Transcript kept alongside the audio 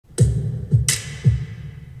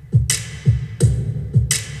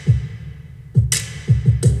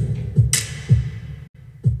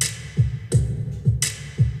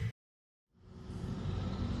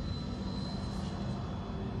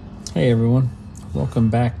Hey everyone, welcome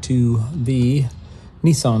back to the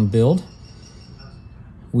Nissan build.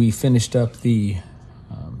 We finished up the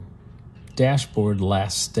dashboard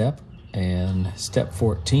last step, and step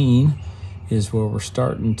 14 is where we're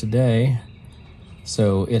starting today.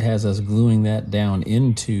 So it has us gluing that down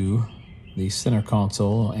into the center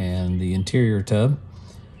console and the interior tub.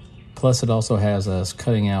 Plus it also has us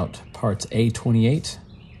cutting out parts A28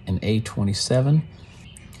 and A27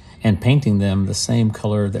 and painting them the same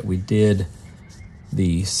color that we did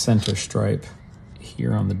the center stripe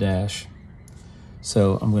here on the dash.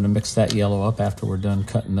 So I'm going to mix that yellow up after we're done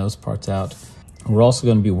cutting those parts out. We're also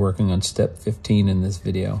going to be working on step 15 in this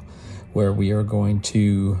video, where we are going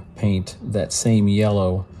to paint that same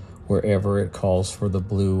yellow wherever it calls for the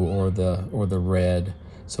blue or the red.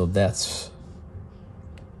 So that's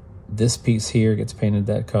this piece here gets painted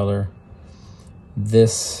that color.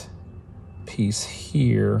 This piece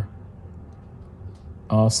here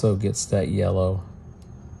also gets that yellow.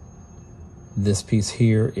 This piece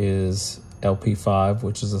here is LP5,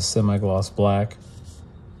 which is a semi-gloss black.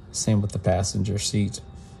 Same with the passenger seat.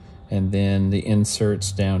 And then the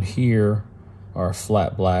inserts down here are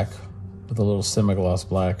flat black with a little semi-gloss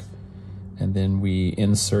black. And then we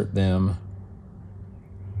insert them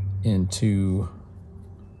into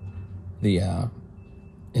the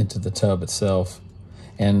tub itself.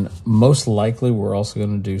 And most likely we're also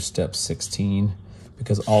going to do step 16,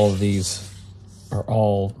 because all of these are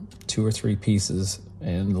all 2 or 3 pieces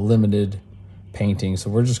and limited painting. So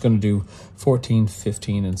we're just going to do 14,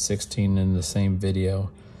 15, and 16 in the same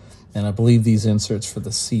video. And I believe these inserts for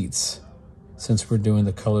the seats, since we're doing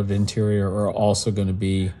the colored interior, are also going to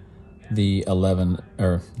be the 11,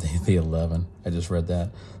 or the 11, I just read that,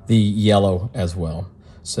 the yellow as well.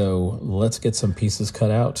 So let's get some pieces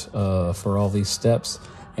cut out for all these steps,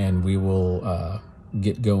 and we will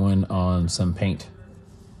get going on some paint.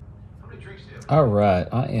 All right,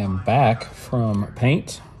 I am back from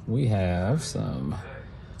paint. We have some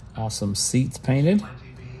awesome seats painted.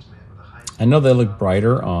 I know they look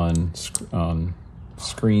brighter on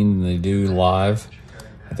screen than they do live.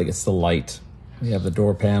 I think it's the light. We have the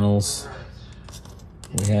door panels.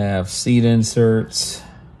 We have seat inserts.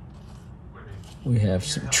 We have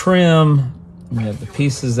some trim. We have the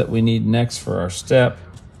pieces that we need next for our step.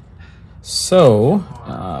 So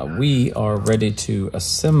we are ready to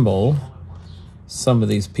assemble some of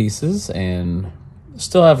these pieces, and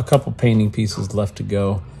still have a couple painting pieces left to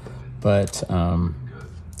go, but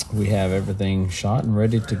we have everything shot and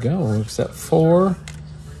ready to go, except for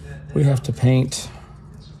we have to paint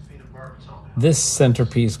this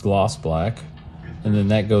centerpiece gloss black, and then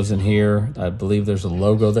that goes in here. I believe there's a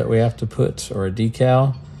logo that we have to put, or a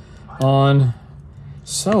decal on.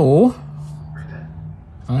 So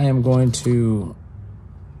I am going to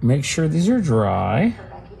make sure these are dry,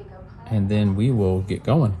 and then we will get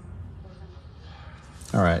going.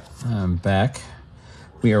 All right, I'm back.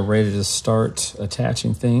 We are ready to start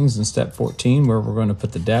attaching things in step 14, where we're going to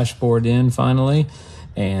put the dashboard in finally,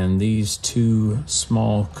 and these 2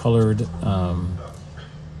 small colored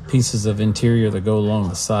pieces of interior that go along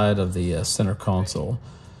the side of the center console.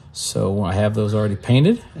 So I have those already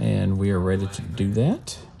painted, and we are ready to do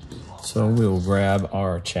that. So we will grab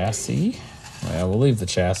our chassis. Well, we'll leave the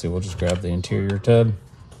chassis, we'll just grab the interior tub.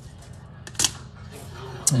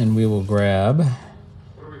 And we will grab,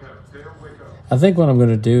 I think what I'm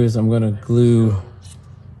going to do is I'm going to glue,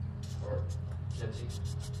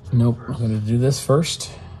 nope, I'm going to do this first.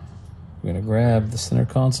 I'm going to grab the center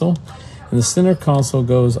console, and the center console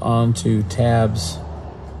goes onto tabs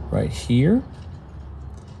right here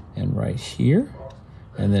and right here,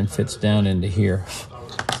 and then fits down into here.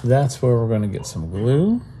 So that's where we're going to get some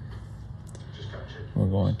glue. We're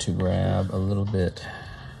going to grab a little bit .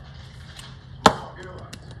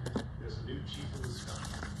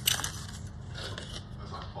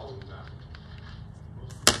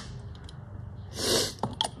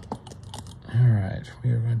 We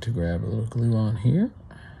are going to grab a little glue on here.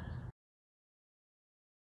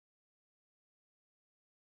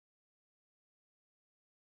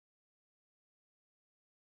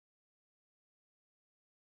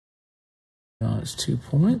 On its 2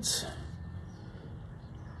 points.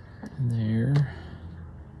 And there.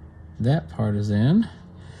 That part is in.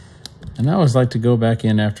 And I always like to go back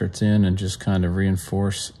in after it's in and just kind of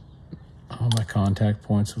reinforce all my contact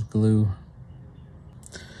points with glue.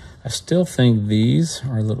 I still think these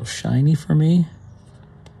are a little shiny for me.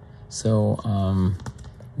 So I'm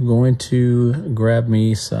going to grab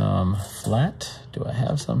me some flat. Do I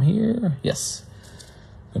have some here? Yes.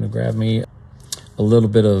 I'm going to grab me a little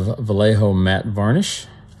bit of Vallejo matte varnish,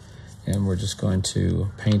 and we're just going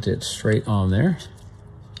to paint it straight on there.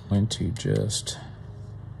 going to just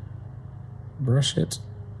brush it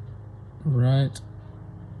right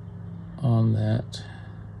on that.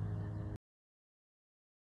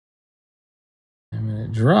 And when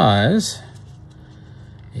it dries,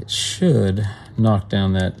 it should knock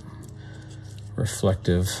down that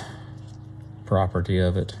reflective property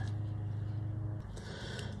of it.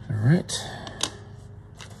 All right,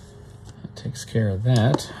 that takes care of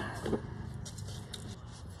that.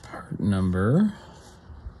 Part number,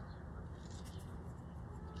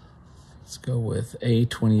 let's go with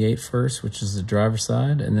A28 first, which is the driver's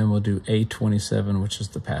side, and then we'll do A27, which is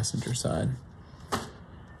the passenger side.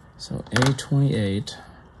 So A28,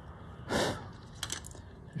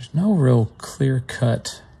 there's no real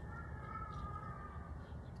clear-cut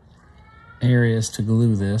areas to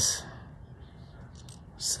glue this.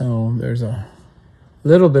 So there's a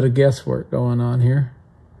little bit of guesswork going on here.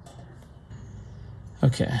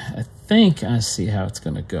 Okay, I think I see how it's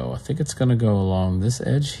gonna go. I think it's gonna go along this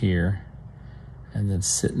edge here and then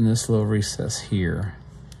sit in this little recess here.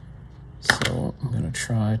 So I'm gonna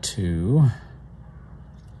try to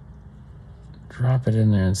drop it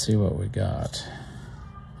in there and see what we got.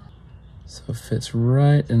 So it fits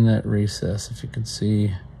right in that recess, if you can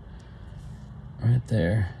see right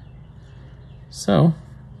there. So,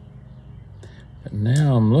 but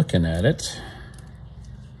now I'm looking at it.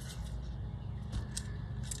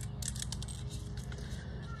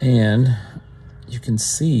 And you can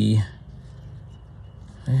see,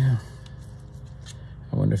 yeah,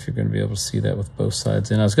 I wonder if you're going to be able to see that with both sides.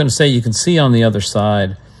 And I was going to say, you can see on the other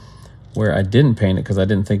side where I didn't paint it because I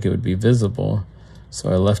didn't think it would be visible. So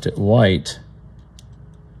I left it white.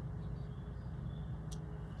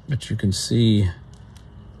 But you can see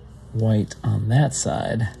white on that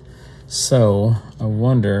side. So I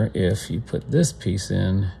wonder if you put this piece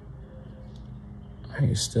in, are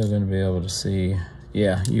you still going to be able to see?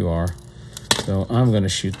 Yeah, you are. So I'm going to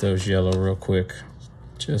shoot those yellow real quick,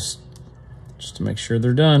 just to make sure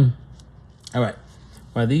they're done. All right,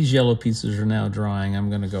 while these yellow pieces are now drying, I'm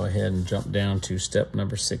going to go ahead and jump down to step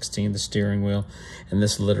number 16, the steering wheel, and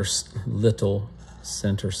this little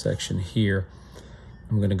center section here.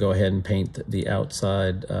 I'm going to go ahead and paint the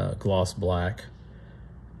outside gloss black.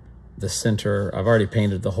 The center, I've already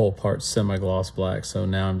painted the whole part semi-gloss black, so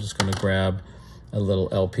now I'm just going to grab a little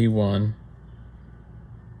LP1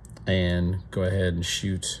 and go ahead and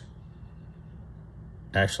shoot.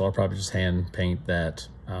 Actually, I'll probably just hand paint that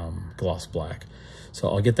gloss black. So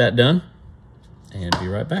I'll get that done and be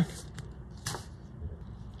right back.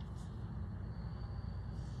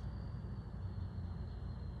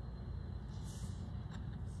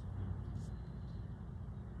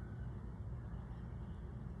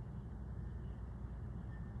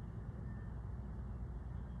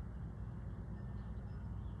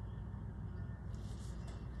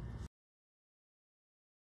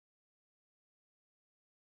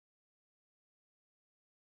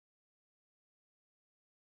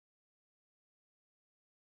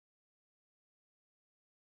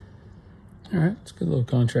 All right, it's a good little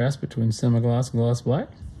contrast between semi-gloss and gloss black.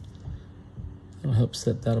 It'll help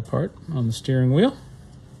set that apart on the steering wheel.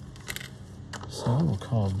 So we'll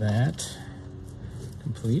call that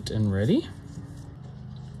complete and ready.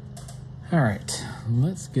 All right,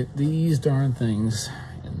 let's get these darn things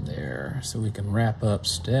in there so we can wrap up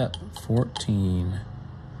step 14.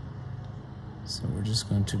 So we're just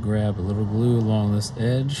going to grab a little glue along this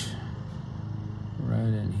edge right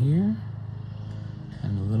in here,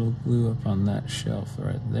 and a little glue up on that shelf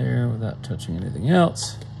right there without touching anything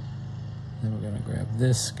else. Then we're gonna grab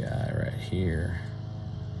this guy right here.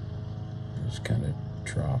 Just kind of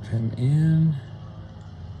drop him in.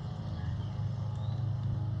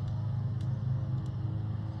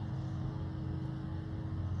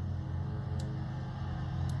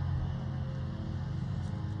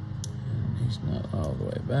 And he's not all the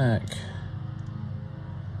way back.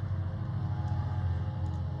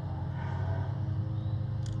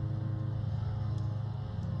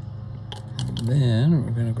 Then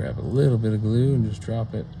we're going to grab a little bit of glue and just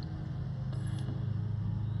drop it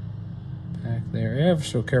back there. Ever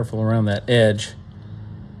so careful around that edge.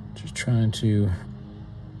 Just trying to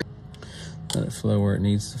let it flow where it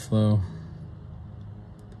needs to flow.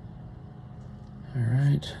 All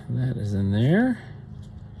right, that is in there.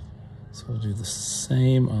 So we'll do the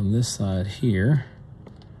same on this side here.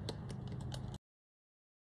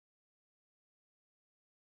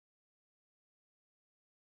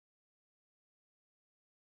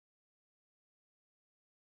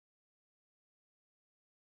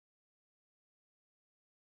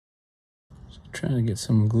 Trying to get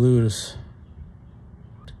some glue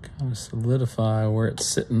to kind of solidify where it's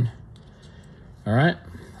sitting. All right,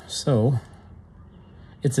 So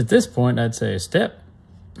it's at this point, I'd say step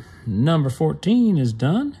number 14 is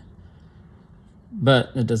done,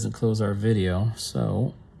 but it doesn't close our video.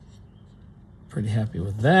 So pretty happy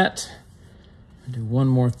with that. I'll do one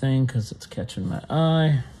more thing because it's catching my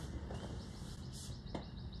eye.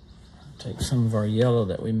 Take some of our yellow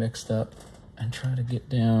that we mixed up and try to get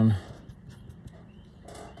down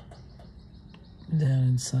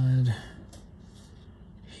inside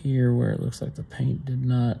here where it looks like the paint did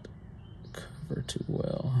not cover too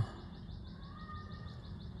well.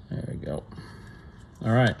 There we go.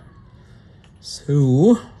 All right.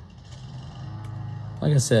 So,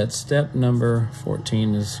 like I said, step number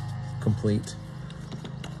 14 is complete.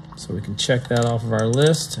 So we can check that off of our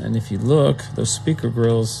list. And if you look, those speaker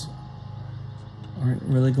grills aren't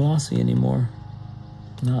really glossy anymore.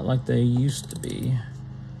 Not like they used to be.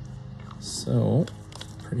 So,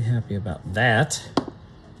 pretty happy about that.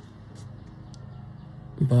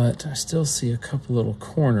 But I still see a couple little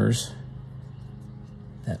corners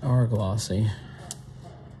that are glossy.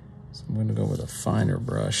 So I'm gonna go with a finer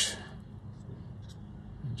brush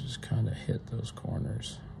and just kind of hit those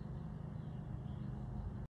corners.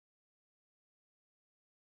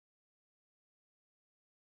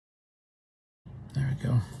 There we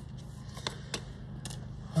go.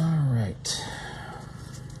 All right.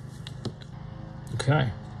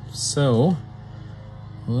 Okay, so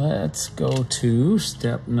let's go to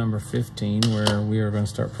step number 15, where we are going to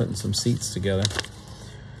start putting some seats together,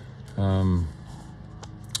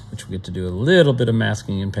 which we get to do a little bit of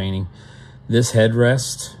masking and painting. This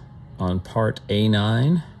headrest on part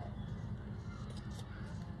A9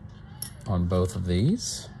 on both of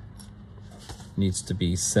these needs to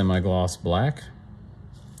be semi-gloss black.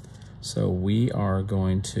 So we are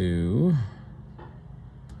going to,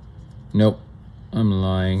 nope, I'm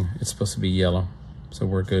lying. It's supposed to be yellow. So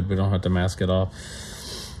we're good, we don't have to mask it off.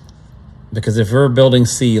 Because if we're building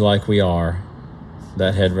C like we are,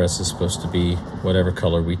 that headrest is supposed to be whatever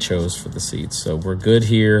color we chose for the seats. So we're good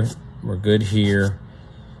here, we're good here.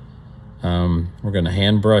 We're gonna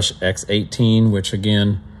hand brush X18, which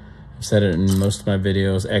again, I've said it in most of my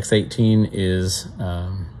videos. X18 is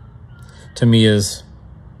Tamiya's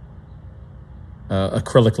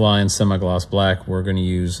acrylic line semi-gloss black. We're gonna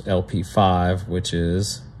use LP5, which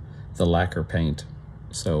is the lacquer paint.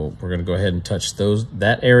 So we're gonna go ahead and touch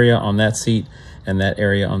that area on that seat and that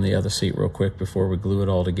area on the other seat real quick before we glue it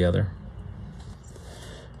all together.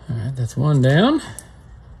 All right, that's one down.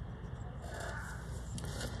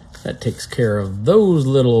 That takes care of those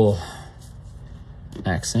little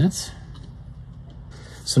accents.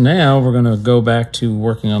 So now we're gonna go back to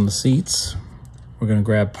working on the seats. We're gonna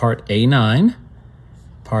grab part A9,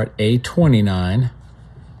 part A29,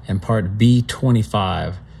 and part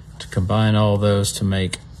B25 to combine all those to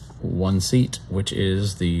make one seat, which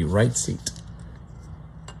is the right seat.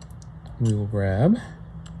 We will grab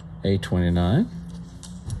A29,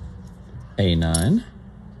 A9,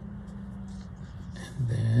 and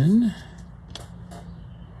then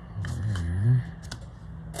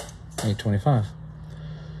A25.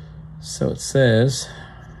 So it says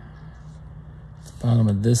the bottom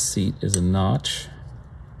of this seat is a notch.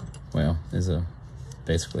 Well, is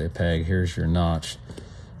basically a peg. Here's your notch.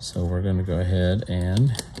 So we're going to go ahead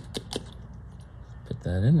and put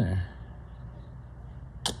that in there.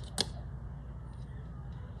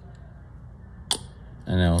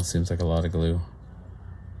 I know it seems like a lot of glue,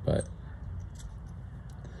 but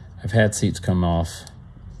I've had seats come off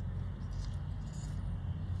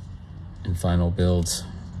in final builds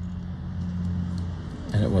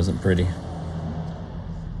and it wasn't pretty.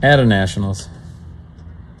 At a Nationals.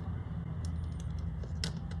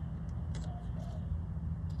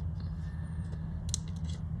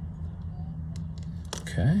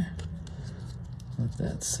 Okay, let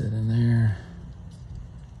that sit in there.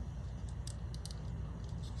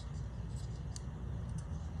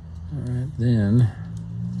 All right, then,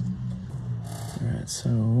 all right,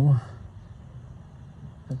 so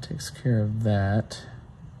that takes care of that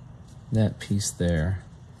piece there.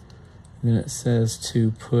 And then it says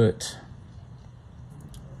to put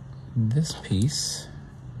this piece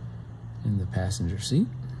in the passenger seat.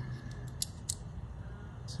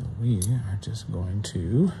 So we are just going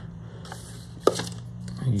to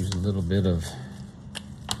use a little bit of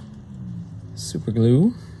super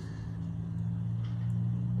glue.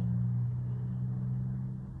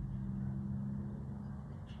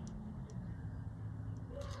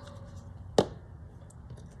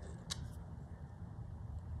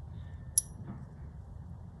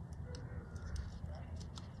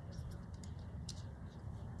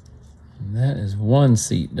 And that is one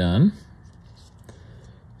seat done.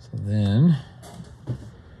 So then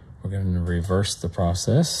we're going to reverse the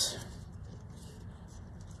process.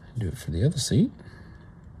 Do it for the other seat.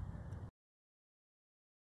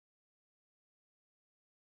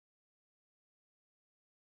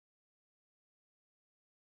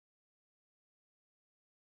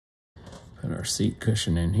 Put our seat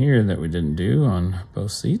cushion in here that we didn't do on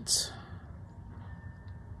both seats.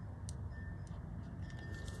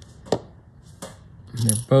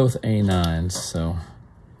 They're both A9s, so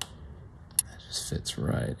that just fits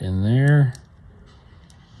right in there.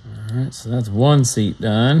 All right, so that's one seat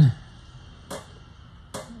done.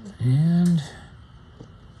 And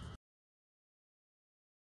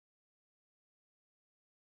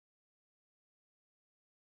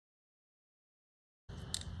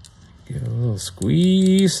give it a little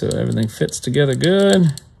squeeze so everything fits together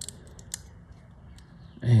good.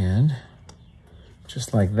 And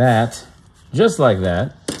just like that,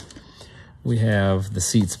 we have the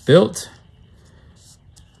seats built,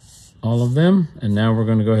 all of them. And now we're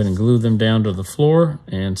going to go ahead and glue them down to the floor,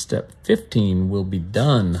 and step 15 will be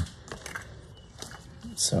done.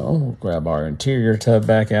 So we'll grab our interior tub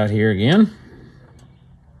back out here again.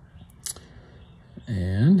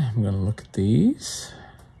 And I'm going to look at these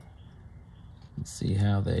and see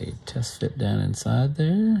how they test fit down inside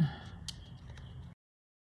there.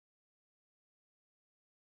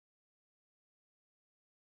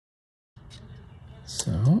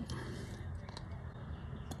 So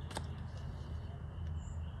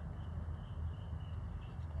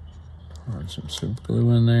pour some super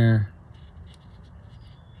glue in there.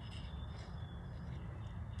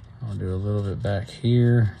 I'll do a little bit back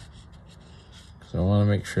here because I want to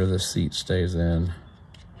make sure this seat stays in.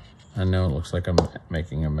 I know it looks like I'm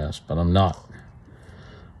making a mess, but I'm not.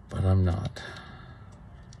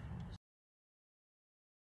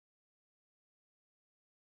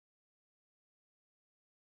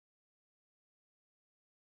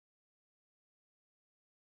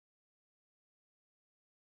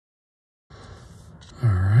 All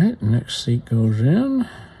right, next seat goes in.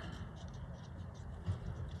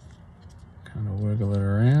 Kind of wiggle it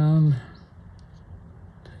around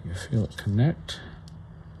till you feel it connect.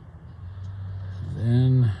 And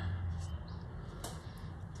then,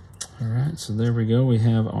 all right, so there we go. We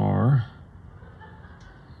have our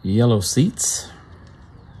yellow seats,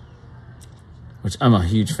 which I'm a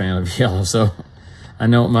huge fan of yellow, so I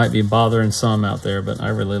know it might be bothering some out there, but I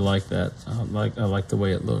really like that. I like the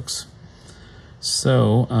way it looks.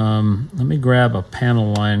 So let me grab a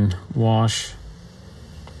panel line wash,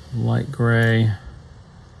 light gray.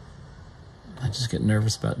 I just get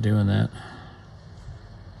nervous about doing that,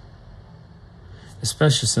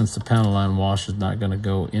 especially since the panel line wash is not going to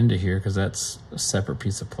go into here because that's a separate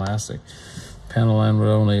piece of plastic. Panel line would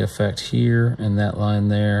only affect here, and that line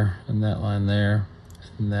there, and that line there,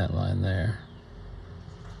 and that line there.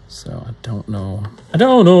 So I don't know.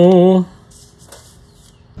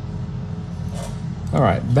 All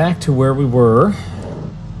right, back to where we were.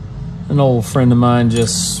 An old friend of mine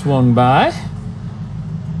just swung by.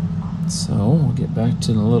 So we'll get back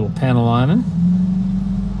to the little panel lining.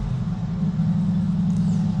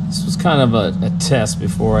 This was kind of a test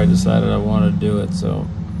before I decided I wanted to do it, so.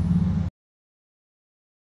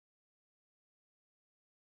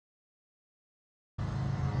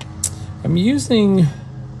 I'm using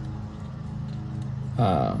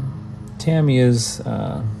Tamiya's,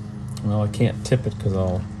 well, I can't tip it because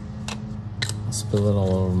I'll spill it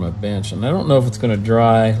all over my bench. And I don't know if it's going to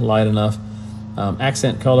dry light enough.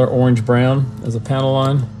 Accent color, orange brown as a panel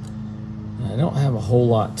line. I don't have a whole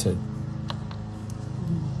lot to,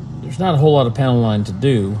 there's not a whole lot of panel line to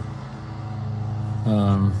do.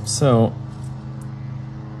 So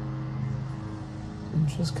I'm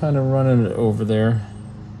just kind of running it over there.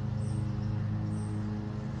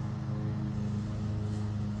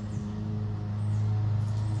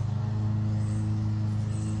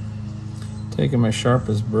 Taking my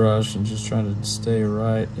sharpest brush and just trying to stay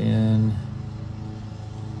right in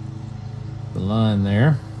the line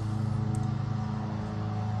there.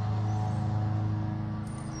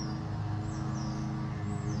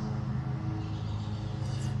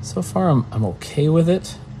 So far I'm okay with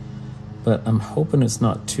it, but I'm hoping it's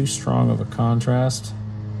not too strong of a contrast,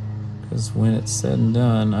 because when it's said and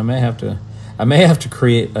done, I may have to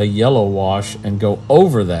create a yellow wash and go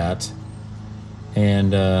over that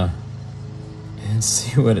and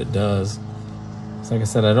see what it does. So like I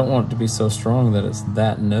said, I don't want it to be so strong that it's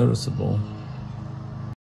that noticeable.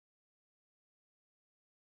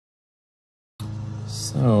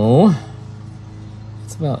 So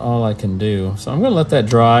that's about all I can do. So I'm gonna let that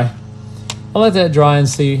dry. I'll let that dry and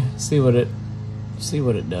see what it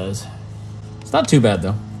does. It's not too bad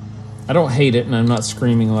though. I don't hate it, and I'm not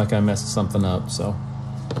screaming like I messed something up. So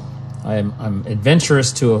I'm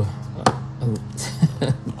adventurous to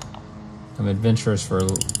I'm adventurous for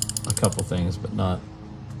a couple things, but not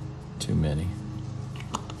too many.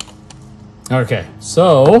 Okay,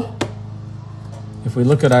 so if we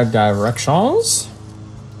look at our directions,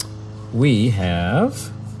 we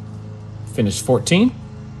have finished 14,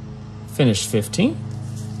 finished 15,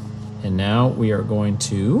 and now we are going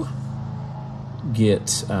to get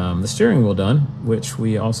the steering wheel done, which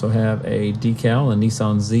we also have a decal, a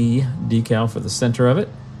Nissan Z decal for the center of it.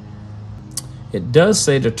 It does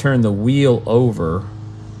say to turn the wheel over.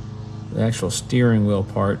 The actual steering wheel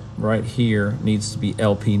part right here needs to be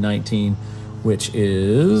LP19, which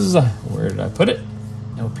is, where did I put it?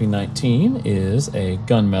 LP19 is a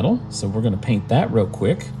gunmetal, so we're going to paint that real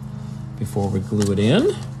quick before we glue it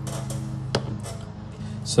in.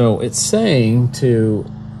 So it's saying to,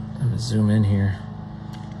 I'm going to zoom in here,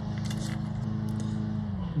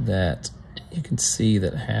 that you can see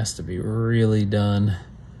that it has to be really done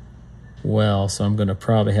well, so I'm going to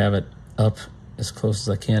probably have it up as close as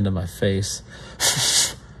I can to my face.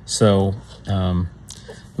 So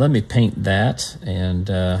let me paint that, and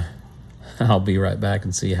I'll be right back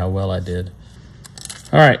and see how well I did.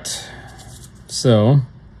 All right, so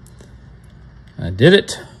I did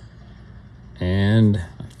it, and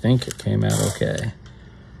I think it came out okay.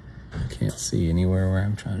 I can't see anywhere where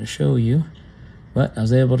I'm trying to show you, but I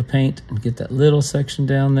was able to paint and get that little section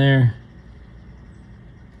down there.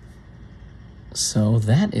 So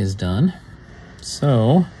that is done.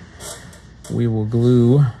 So we will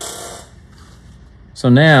glue. So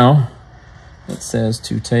now it says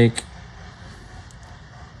to take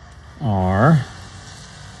our,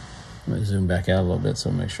 let me zoom back out a little bit so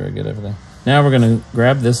I make sure I get everything. Now we're going to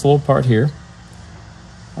grab this little part here,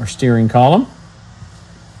 our steering column,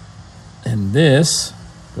 and this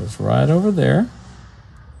goes right over there.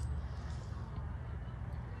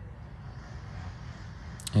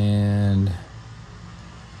 And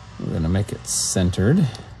we're going to make it centered.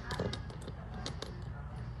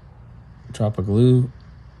 Drop a glue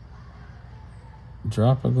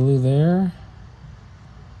there.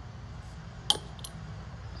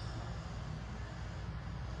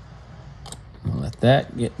 I'll let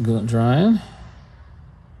that get drying.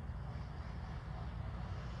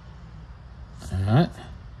 All right,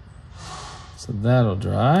 so that'll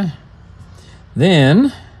dry.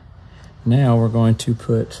 Then, now we're going to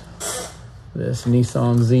put this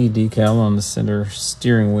Nissan Z decal on the center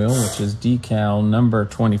steering wheel, which is decal number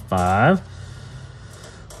 25,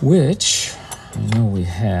 which I know we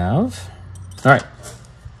have. All right,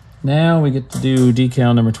 now we get to do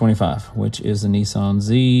decal number 25, which is the Nissan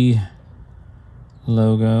Z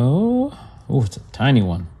logo. Oh, it's a tiny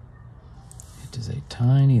one. It is a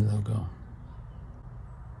tiny logo.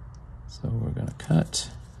 So we're gonna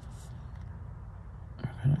cut.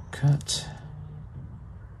 We're gonna cut.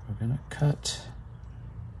 We're gonna cut.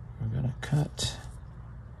 We're gonna cut.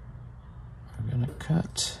 We're gonna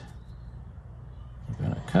cut. We're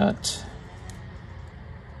gonna cut.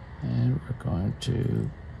 And we're going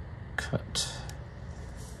to cut.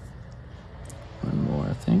 One more,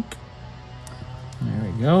 I think.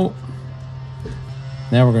 There we go.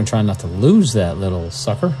 Now we're gonna try not to lose that little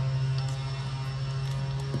sucker.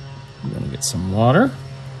 We're gonna get some water.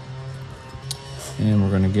 And we're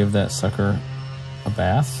gonna give that sucker a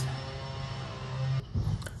bath.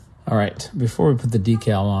 All right, before we put the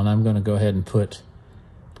decal on, I'm gonna go ahead and put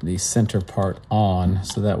the center part on,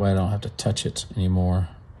 so that way I don't have to touch it anymore.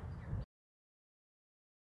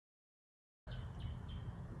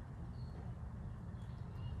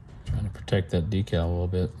 Trying to protect that decal a little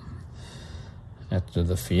bit. After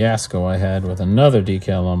the fiasco I had with another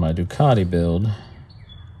decal on my Ducati build.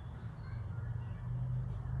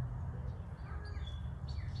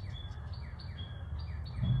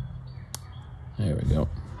 There we go.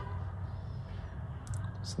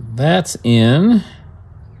 So that's in.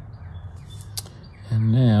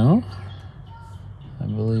 And now, I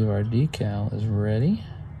believe our decal is ready.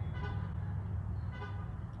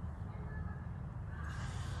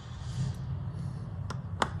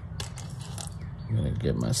 I'm gonna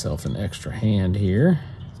get myself an extra hand here.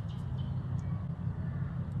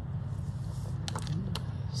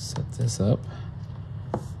 Set this up.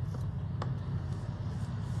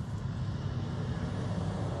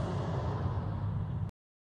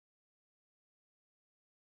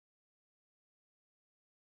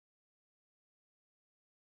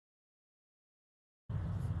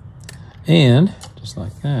 And just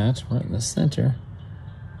like that, right in the center,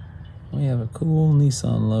 we have a cool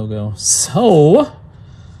Nissan logo. So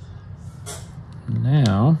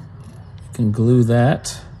now you can glue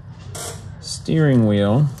that steering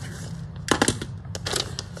wheel,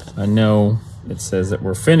 I know it says that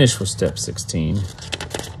we're finished with step 16,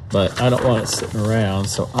 but I don't want it sitting around,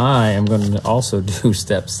 so I am going to also do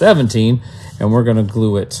step 17, and we're going to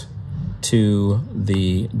glue it to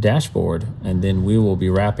the dashboard, and then we will be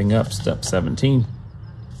wrapping up step 17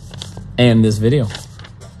 and this video.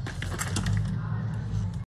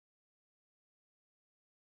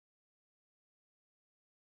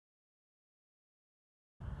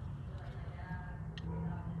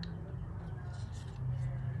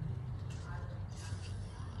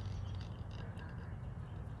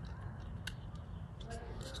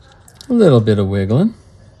 A little bit of wiggling,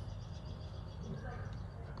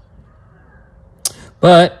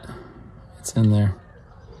 but it's in there.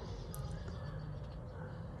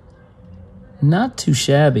 Not too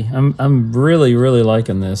shabby. I'm really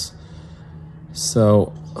liking this.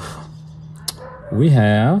 So we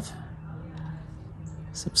have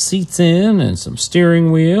some seats in and some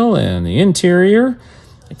steering wheel and the interior,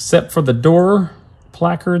 except for the door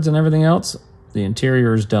placards and everything else. The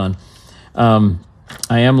interior is done.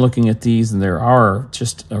 I am looking at these, and there are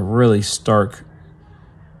just a really too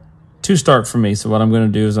stark for me. So what I'm going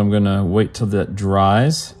to do is I'm going to wait till that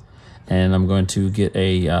dries, and I'm going to get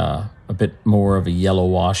a bit more of a yellow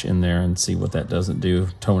wash in there and see what that doesn't do,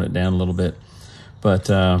 tone it down a little bit. But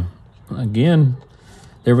again,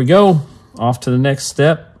 there we go. Off to the next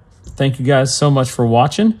step. Thank you guys so much for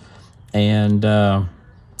watching, and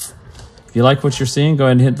if you like what you're seeing, go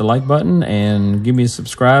ahead and hit the like button and give me a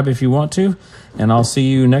subscribe if you want to. And I'll see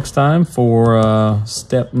you next time for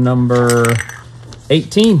step number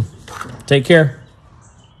 18. Take care.